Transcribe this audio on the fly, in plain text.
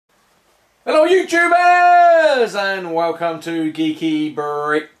Hello YouTubers and welcome to Geeky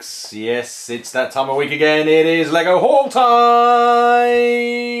Bricks. Yes, it's that time of week again. It is Lego haul time.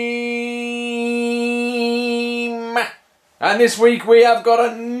 And this week we have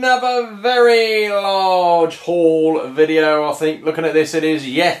got another very large haul video. I think looking at this it is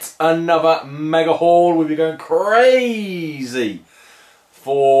yet another mega haul. We'll be going crazy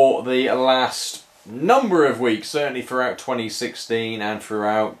for the last number of weeks, certainly throughout 2016 and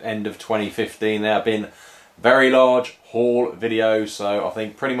throughout end of 2015. There have been very large haul videos, so I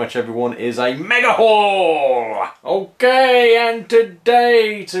think pretty much everyone is a mega haul. Okay, and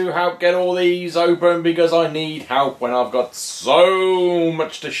today to help get all these open, because I need help when I've got so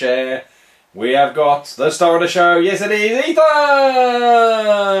much to share, we have got the star of the show. Yes it is,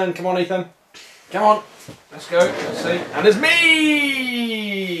 Ethan! Come on Ethan, come on, let's go, let's see. And it's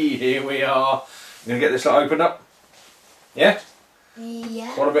me! Here we are. I'm going to get this lot opened up. Yeah?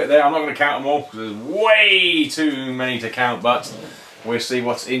 Yeah. Quite a bit there. I'm not going to count them all because there's way too many to count, but we'll see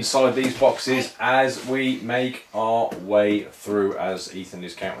what's inside these boxes as we make our way through, as Ethan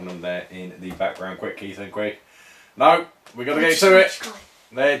is counting them there in the background. Quick Ethan, quick. No, we've got to get to it.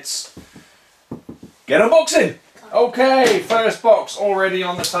 Let's get unboxing. Okay, first box already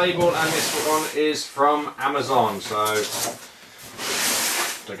on the table, and this one is from Amazon. So,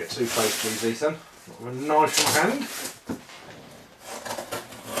 don't get too close please Ethan. With a knife in my hand.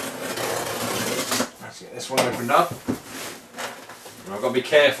 Let's get this one opened up. And I've got to be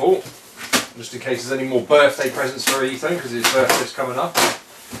careful, just in case there's any more birthday presents for Ethan, because his birthday's coming up.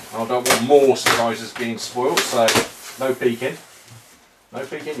 I don't want more surprises being spoiled, so no peeking. No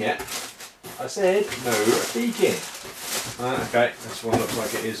peeking yet. I said no peeking. Okay, this one looks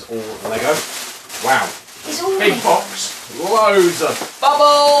like it is all Lego. Wow. Big box, loads of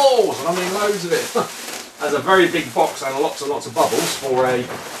bubbles, and I mean loads of it. There's a very big box and lots of bubbles for a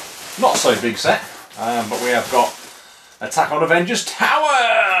not so big set, but we have got Attack on Avengers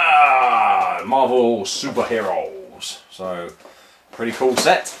Tower, Marvel superheroes, so pretty cool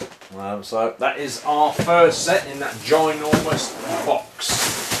set. So that is our first set in that ginormous box.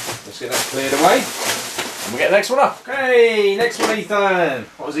 Let's get that cleared away and we'll get the next one up. Okay, next one Ethan,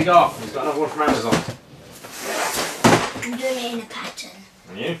 what has he got? He's got another one from Amazon. I'm doing it in a pattern.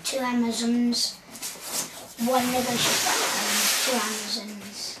 And you? 2 Amazons, 1 Lego shop, and 2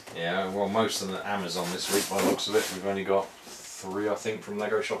 Amazons. Yeah, well most of them are Amazon this week by the looks of it. We've only got 3 I think from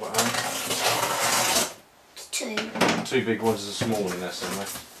Lego Shop at Home. 2. 2 big ones, there's a small one in there somewhere.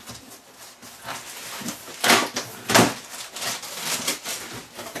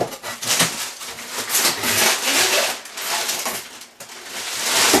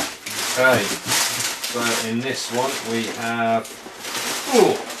 Okay. So in this one we have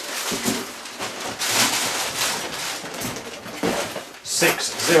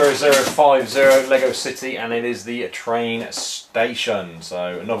 60050 Lego City, and it is the train station.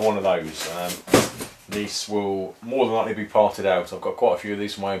 So another one of those. These will more than likely be parted out. I've got quite a few of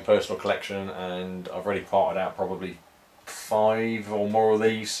these for my own personal collection, and I've already parted out probably 5 or more of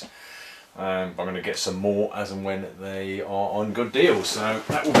these. I'm going to get some more as and when they are on good deals. So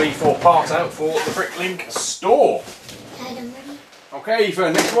that will be for part out for the Bricklink store. Okay, for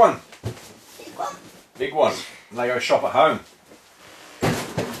next one. Big one. Big one. Lego Shop at Home. Okay.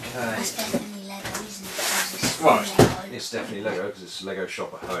 That's definitely Lego, isn't it? Well, it's definitely Lego because it's Lego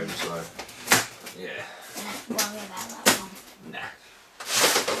Shop at Home. So yeah. Don't have to worry about that one. Nah.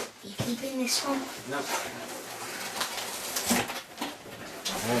 Are you keeping this one? Nope.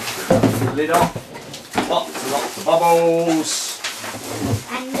 Lid off. Lots and lots of bubbles.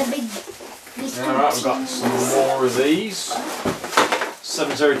 And the big Alright, we've got some more of these.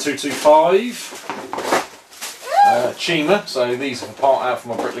 70225. Chima. So these are part out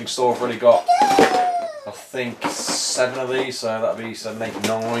from my Bricklink store. I've already got, I think, 7 of these. So that'll be 7, 8,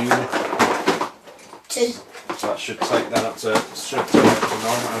 9. 2. So that should take that up to 9.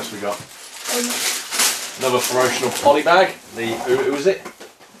 What else we got? Another promotional poly bag. The who is it?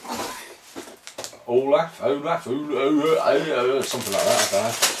 Olaf, something like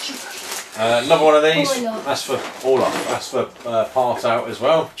that. I don't know. Another one of these. That's for Olaf. That's for part out as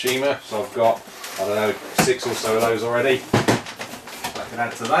well. Chima. So I've got, I don't know, 6 or so of those already. I can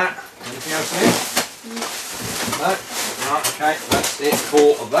add to that. Anything else in here? No. Right. Okay. That's it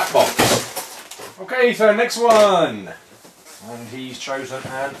for that box. Okay. So next one. And he's chosen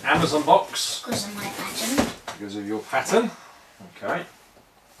an Amazon box. Because of my pattern. Because of your pattern. Okay.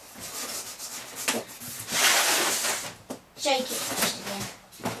 Shake it first again.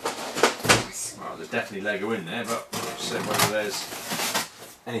 Well, there's definitely Lego in there, but I'll see whether there's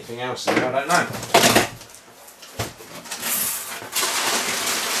anything else in there, I don't know.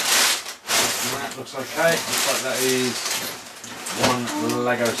 looks okay. Looks like that is one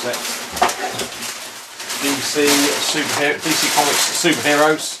Lego set. DC Comics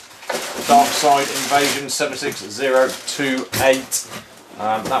Superheroes. Dark Side Invasion 76028.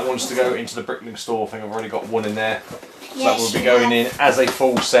 That one's to go into the Bricklink store. I think I've already got one in there. So that will be going in as a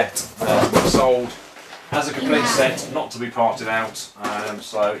full set, sold as a complete set, not to be parted out.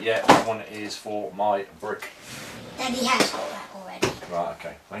 So yeah, that one is for my brick. Daddy has got that already. Right,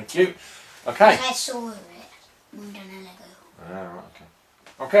 okay, thank you. Okay. I saw it more than a Lego. Right, okay.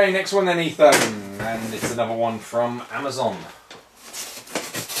 Okay, next one then, Ethan, and it's another one from Amazon.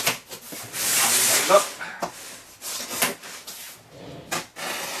 Look.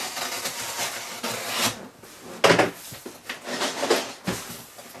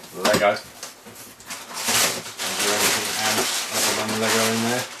 Lego. Is there anything else other than Lego in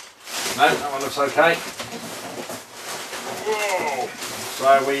there? No, that one looks okay. Whoa. So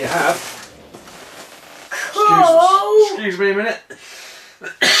we have. Excuse me a minute.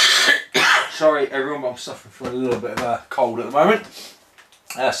 Sorry everyone, but I'm suffering from a little bit of a cold at the moment.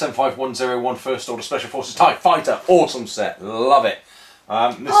 75101 First Order Special Forces TIE Fighter, awesome set, love it.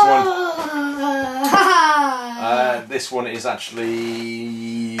 This one is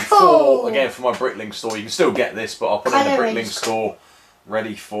actually again for my Bricklink store. You can still get this, but I'll put it in the Bricklink store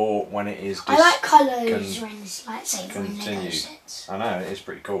ready for when it is. I like Kylo Ren's lightsaber in Lego sets. I know, it is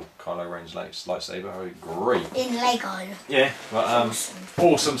pretty cool. Kylo Ren's lightsaber, I agree. In Lego. Yeah, but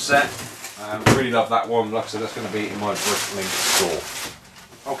awesome set. Really love that one. Like I said, that's going to be in my Bricklink store.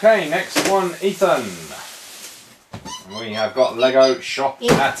 Okay, next one, Ethan. We have got Lego Shop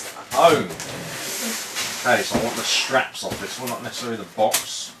at Home. Okay, so I want the straps off this one, not necessarily the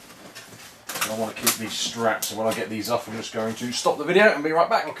box. I want to keep these straps, so when I get these off I'm just going to stop the video and be right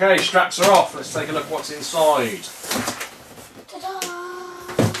back. Okay, straps are off. Let's take a look what's inside. Ta-da!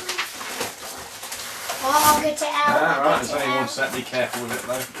 Oh, I'll get it out. Alright, there's only one set. Be careful with it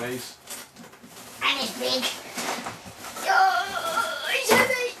though, please. And it's big. Oh, it's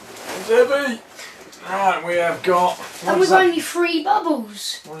heavy. It's heavy. Right, we have got... That was only 3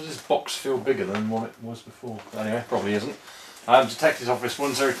 bubbles. Why does this box feel bigger than what it was before? Anyway, probably isn't. Detective's Office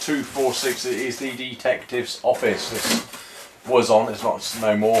 10246. It is the Detective's Office. This was on, it's not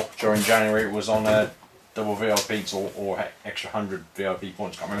no more. During January it was on double VIPs or extra 100 VIP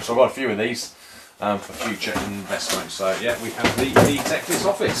points. Can't remember. So I've got a few of these for future investment. So yeah, we have the Detective's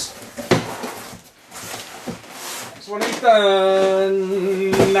Office. This one,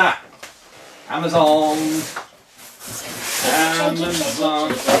 Ethan. Amazon.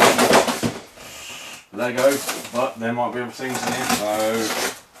 Lego, but there might be other things in here, so I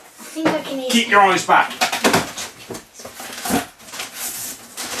think I can keep your eyes back.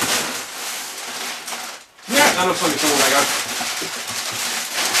 Yeah, that looks like it's all Lego.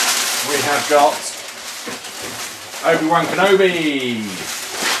 We have got Obi-Wan Kenobi,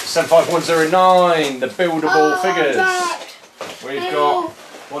 75109, the buildable figures. We've got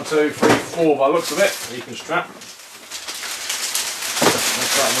 1, 2, 3, 4 by the looks of it. You can strap.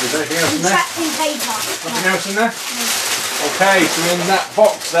 Is there anything else in there? Nothing else in there? No. Okay, so in that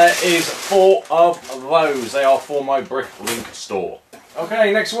box there is 4 of those. They are for my Bricklink store.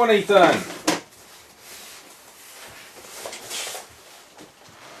 Okay, next one, Ethan.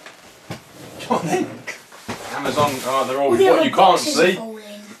 Come on then. Amazon, they're all, what you can't see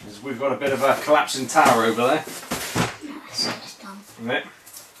is we've got a bit of a collapsing tower over there. Isn't it?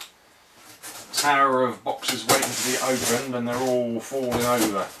 Tower of boxes waiting to be opened and they're all falling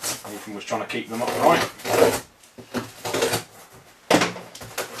over. Ethan was trying to keep them upright.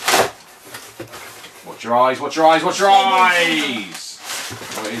 Watch your eyes, watch your eyes, watch your eyes!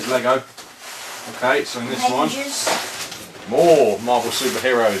 Oh, it is Lego. Okay, so in this one, more Marvel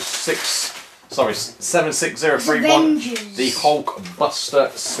superheroes. 76031. The Hulk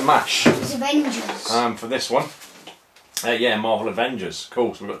Buster Smash. It's Avengers. For this one. Yeah, Marvel Avengers.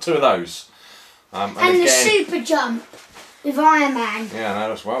 Cool, so we've got 2 of those. And again, the super jump with Iron Man. Yeah, no,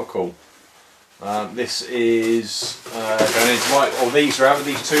 that's well cool. This is going into my, or these are out of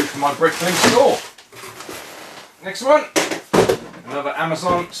these 2 from my Bricklink store. Next one, another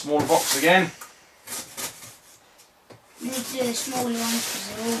Amazon, smaller box again. You need to do the smaller ones because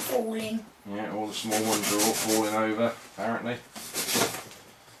they're all falling. Yeah, all the small ones are all falling over, apparently.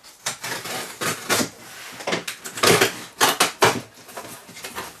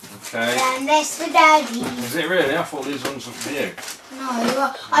 Okay. And that's for Daddy. Is it really? I thought these ones were for you.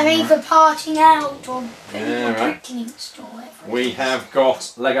 No, I mean for parting out or Bricklink store. We have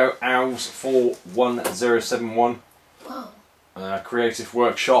got Lego Owls 41071. Whoa. Creative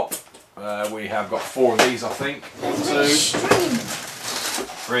Workshop. We have got 4 of these, I think. 1, 2,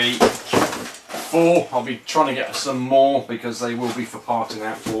 3, 4. I'll be trying to get some more because they will be for parting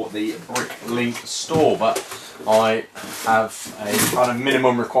out for the Bricklink store, but I have a kind of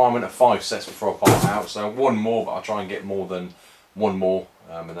minimum requirement of 5 sets before I part out, so 1 more, but I'll try and get more than 1 more,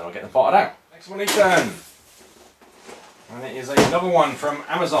 and then I'll get them parted out. Next one, Ethan, and it is another one from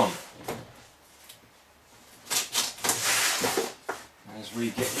Amazon. As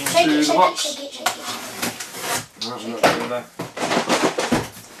we get into the box. Shake it. No, I'm not doing that.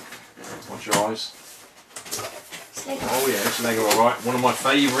 Watch your eyes. Oh yeah, it's Lego, alright. One of my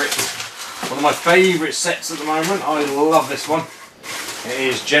favourite sets at the moment. I love this one. It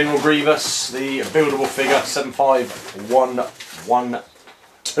is General Grievous, the buildable figure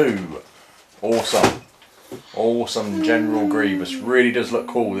 75112. Awesome General Grievous. Really does look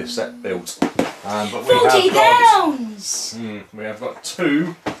cool, this set built. But we have got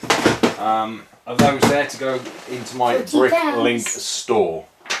 2 of those there to go into my Bricklink store.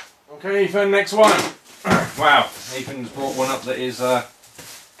 Okay, Ethan, next one. Wow, Ethan's brought one up that is the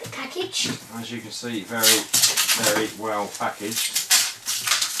package. As you can see, very well packaged.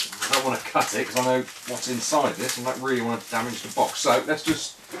 I don't want to cut it because I know what's inside this and I don't really want to damage the box. So let's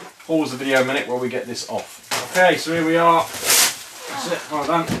just pause the video a minute while we get this off. Okay, so here we are. That's it, well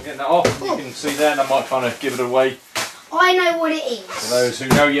done, getting that off. You can see there, that might kind of give it away. I know what it is. For those who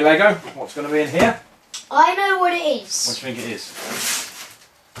know your Lego, what's going to be in here? I know what it is. What do you think it is?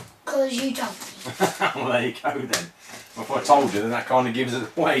 Because you told me. Well, there you go then. Well, if I told you, then that kind of gives it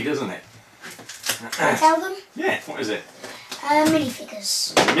away, doesn't it? Tell them? Yeah, what is it?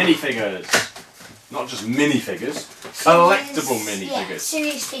 Minifigures. Minifigures. Not just minifigures, collectible minifigures. Yeah,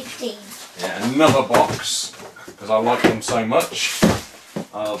 Series 15. Yeah, another box, because I like them so much,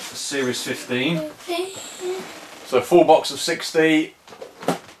 of Series 15. So full box of 60,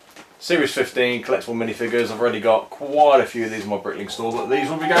 Series 15 collectible minifigures. I've already got quite a few of these in my Bricklink store, but these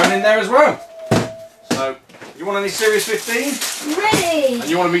will be going in there as well. So, you want any Series 15? Ready! And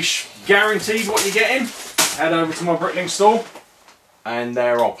you want to be guaranteed what you're getting? Head over to my Bricklink store, and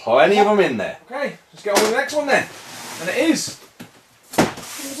there are plenty of them in there. Okay, let's get on with the next one then. And it is a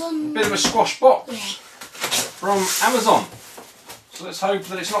bit of a squash box from Amazon. So let's hope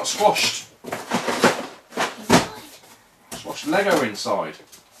that it's not squashed. Squashed Lego inside.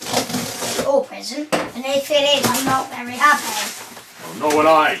 Or present. And if it is, I'm not very happy. Well, nor would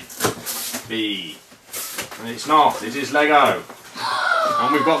I be. And it's not, it is Lego.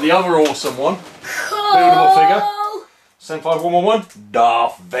 And we've got the other awesome one. Buildable figure. 75111.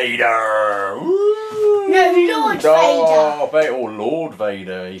 Darth Vader. Woo! No, Lord Vader. Or Lord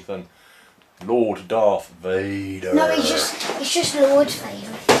Vader, Ethan. Lord Darth Vader. No, it's just Lord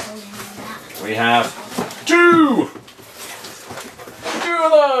Vader. We have 2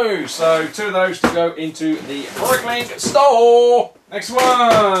 of those. So 2 of those to go into the Bricklink store. Next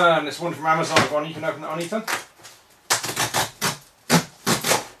one. This one from Amazon. Go on, you can open that on, Ethan.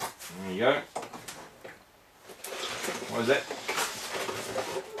 There you go. What is it?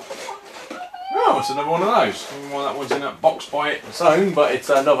 Oh, it's another one of those. Well, that one's in a box by its own, but it's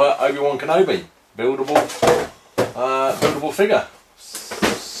another Obi-Wan Kenobi buildable figure.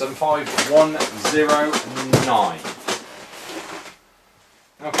 75109.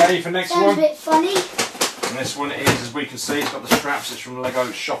 Okay, for next Sounds one. a bit funny. And this one is, as we can see, it's got the straps. It's from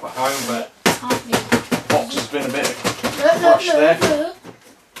Lego Shop at Home, but the box has been a bit crushed there.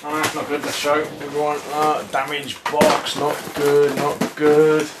 Oh, that's not good. Let's show everyone. Damaged box. Not good. Not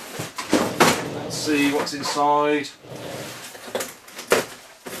good. Let's see what's inside. Get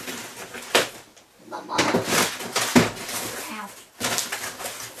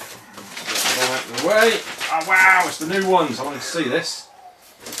that out of the way. Oh wow! It's the new ones. I wanted to see this.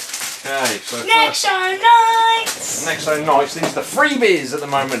 Okay, so Nexo Knights! Nexo Knights, these are the freebies at the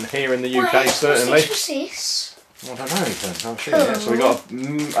moment here in the UK, certainly. What's this? I don't know, I'll show you. So we got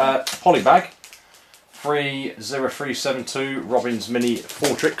a polybag, 30372 Robin's Mini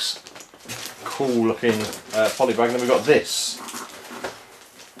Fortrix. Cool looking polybag. And then we've got this,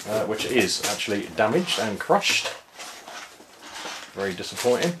 which is actually damaged and crushed. Very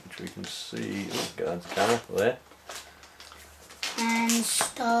disappointing, which we can see. Get that to the camera, there. And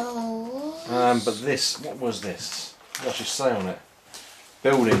stole. But this, what was this? What does it say on it?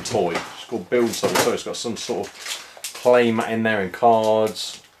 Building toy. It's called Build Something. So it's got some sort of play mat in there and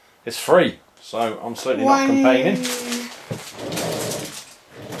cards. It's free, so I'm certainly not complaining.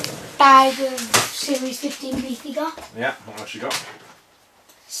 Bag of Series 15 minifigure. Yeah, what else you got?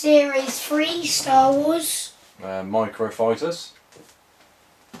 Series 3 Star Wars. Micro fighters.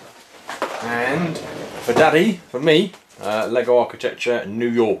 And for Daddy, for me, Lego Architecture New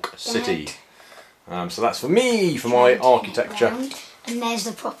York City. So that's for me, for my architecture. And there's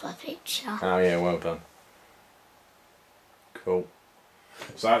the proper picture. Oh yeah, well done. Cool.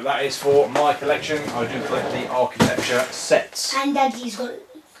 So that is for my collection. I do collect the architecture sets. And Daddy's got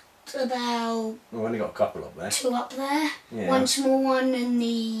about... I've only got a couple up there. 2 up there. Yeah. One small one and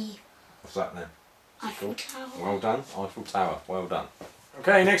the... What's that then? Eiffel Tower. Well done, Eiffel Tower, well done.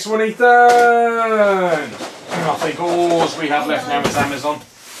 Okay, next one, Ethan! I think all we have left now is Amazon.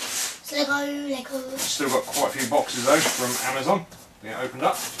 Lego. Still got quite a few boxes though from Amazon. Get opened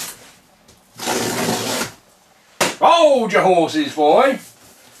up. Hold your horses, boy!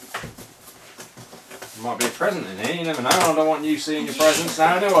 Might be a present in here, you never know. I don't want you seeing your presents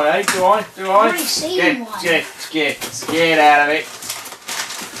now, do I, eh? Do I? I've already seen one. Get out of it.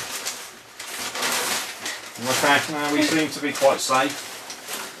 Okay, now we seem to be quite safe.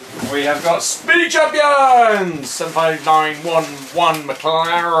 We have got Speed Champions 75911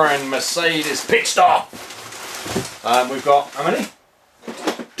 McLaren Mercedes Pit Stop. We've got how many?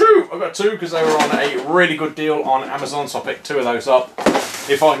 2. I've got 2 because they were on a really good deal on Amazon, so I picked 2 of those up.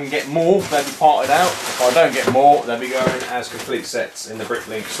 If I can get more, they'll be parted out. If I don't get more, they'll be going as complete sets in the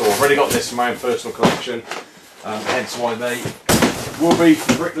Bricklink store. I've already got this for my own personal collection, hence why they will be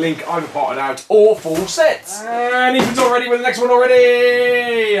Bricklink either parted out or full sets. And Ethan's already with the next one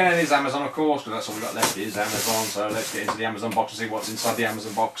already! And it's Amazon, of course, because that's all we've got left is Amazon. So let's get into the Amazon box and see what's inside the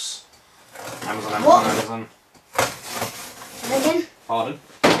Amazon box. Amazon. Again? Pardon?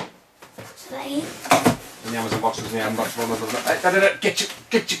 Say it. In the Amazon box was the Amazon box. Get you.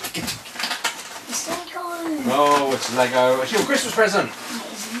 It's Lego. Oh, it's Lego. It's your Christmas present. No,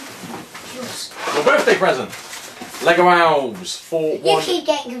 it isn't. Yours. Your birthday present. Lego Elves. You keep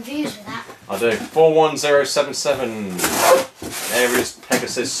getting confused with that. I do. 41077. There is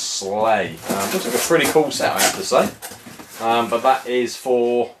Pegasus Sleigh. Looks like a pretty cool set, I have to say. But that is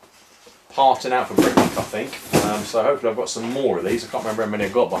for parting out for Bricklink, I think. So hopefully I've got some more of these. I can't remember how many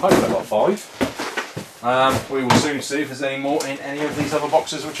I've got, but hopefully I've got 5. We will soon see if there's any more in any of these other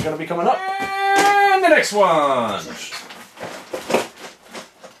boxes which are going to be coming up. And the next one!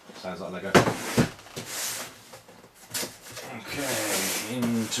 Sounds like Lego. Okay,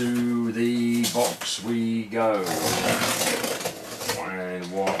 into the box we go. And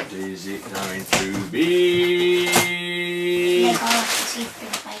what is it going to be? Lego,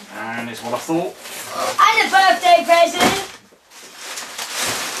 and it's what I thought. And a birthday present!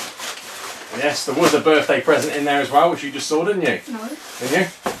 Yes, there was a birthday present in there as well, which you just saw, didn't you? No. Didn't you?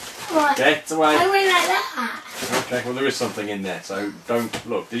 What? Get away. I went like that. Okay, well there is something in there, so don't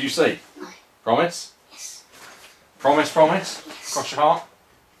look. Did you see? No. Promise? Yes. Promise? Yes. Cross your heart?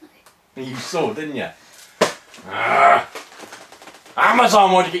 No. You saw, didn't you?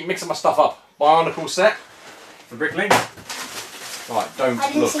 Amazon, why do you keep mixing my stuff up? Bionicle set for Bricklink. Right, don't I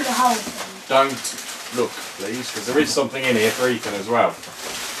didn't look. see the whole thing. Don't look, please, because there is something in here for Ethan as well.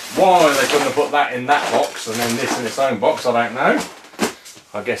 Why they couldn't have put that in that box and then this in its own box, I don't know.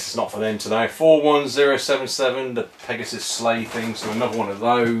 I guess it's not for them to know. 41077, the Pegasus Sleigh thing, so another one of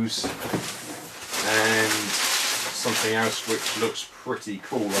those. And something else which looks pretty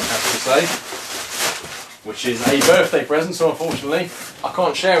cool, I have to say. Which is a birthday present, so unfortunately I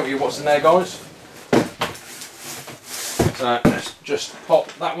can't share with you what's in there, guys. So let's just pop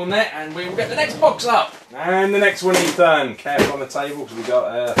that one there and we will get the next box up. And the next one, Ethan. Careful on the table because we've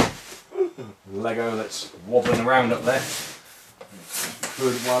got Lego that's wobbling around up there.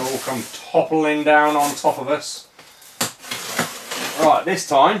 Could well all come toppling down on top of us. Right, this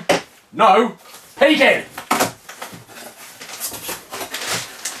time, no peeking!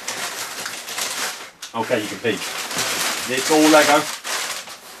 Okay, you can peek. It's all Lego.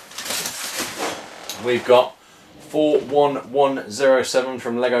 We've got 41107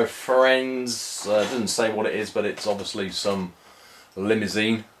 from Lego Friends. Doesn't say what it is, but it's obviously some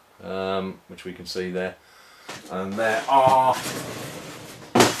limousine, which we can see there. And there are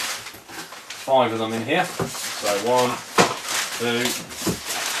 5 of them in here. So 1, 2,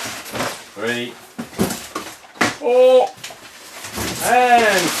 3, 4,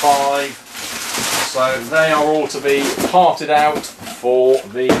 and 5. So they are all to be parted out for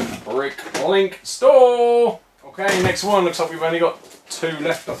the Bricklink store. Okay, next one. Looks like we've only got 2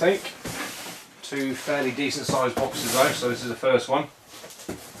 left, I think. 2 fairly decent sized boxes though, so this is the first one.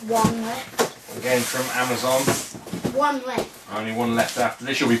 1 left. Again from Amazon. 1 left. Only 1 left after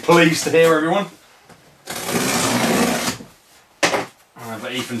this. You'll be pleased to hear, everyone.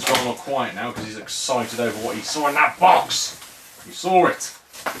 But Ethan's gone all quiet now because he's excited over what he saw in that box. He saw it.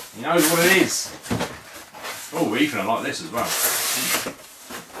 He knows what it is. Oh, Ethan, I like this as well.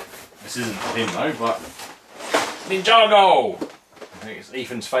 This isn't for him though, but Ninjago! I think it's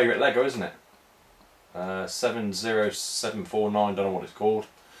Ethan's favourite Lego, isn't it? 70749, don't know what it's called.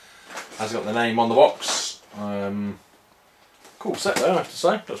 Has got the name on the box. Cool set though, I have to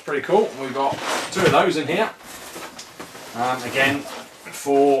say. That's pretty cool. We've got 2 of those in here. Again,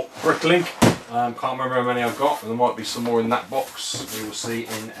 for Bricklink. Can't remember how many I've got. There might be some more in that box. We will see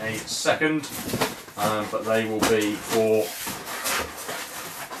in a second. But they will be for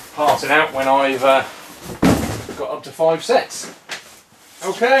parting out when I've got up to 5 sets.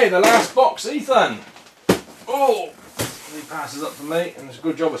 Okay, the last box, Ethan. Oh, he passes up to me, and it's a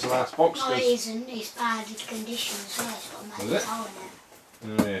good job it's the last box. No, it isn't. It's bad condition as well. It's got a massive hole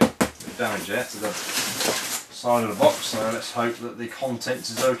in it. Oh yeah, bit damage there to the side of the box, so let's hope that the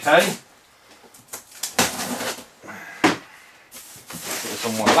contents is okay. Put this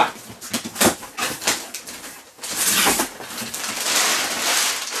on my lap.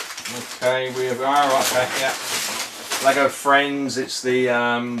 Okay, we have, okay, yeah. Lego Friends, it's the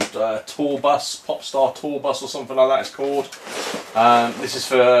tour bus, Popstar tour bus or something like that it's called. This is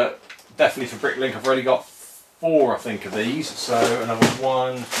for, definitely for Bricklink. I've already got 4 I think of these, so another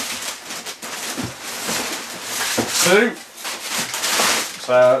 1, 2.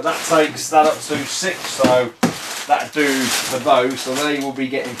 So that takes that up to 6, so that'll do for those, so they will be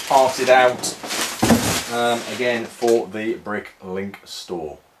getting parted out again for the Bricklink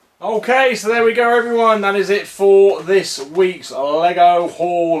store. Okay, so there we go everyone, that is it for this week's Lego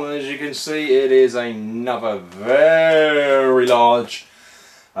haul, and as you can see it is another very large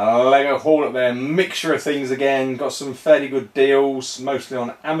Lego haul up there, mixture of things again, got some fairly good deals, mostly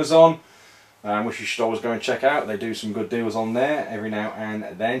on Amazon, which you should always go and check out. They do some good deals on there every now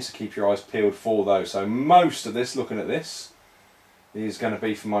and then, so keep your eyes peeled for those. So most of this, looking at this, is going to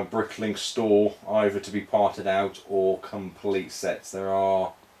be for my Bricklink store, either to be parted out or complete sets. There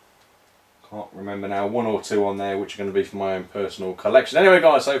are, can't remember now, 1 or 2 on there which are going to be for my own personal collection. Anyway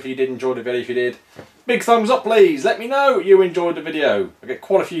guys, so if you did enjoy the video, if you did, big thumbs up please, let me know you enjoyed the video. I get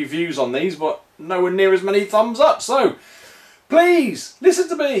quite a few views on these but nowhere near as many thumbs up, so please listen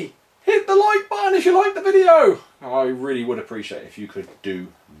to me, hit the like button if you like the video. I really would appreciate it if you could do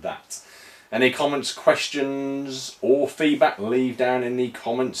that. Any comments, questions or feedback, leave down in the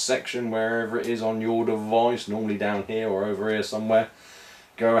comments section wherever it is on your device, normally down here or over here somewhere.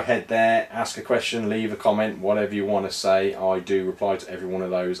 Go ahead there, ask a question, leave a comment, whatever you want to say. I do reply to every one of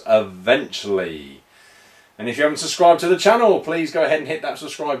those eventually. And if you haven't subscribed to the channel, please go ahead and hit that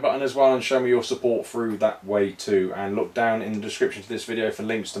subscribe button as well and show me your support through that way too. And look down in the description to this video for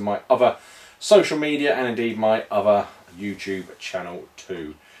links to my other social media and indeed my other YouTube channel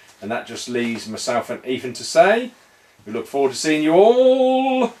too. And that just leaves myself and Ethan to say, we look forward to seeing you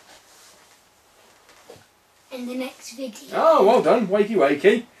all in the next video. Oh, well done. Wakey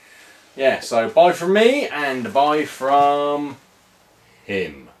wakey. Yeah, so bye from me and bye from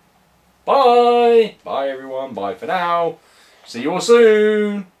him. Bye. Bye everyone. Bye for now. See you all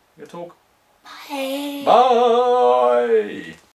soon. Good talk. Bye. Bye.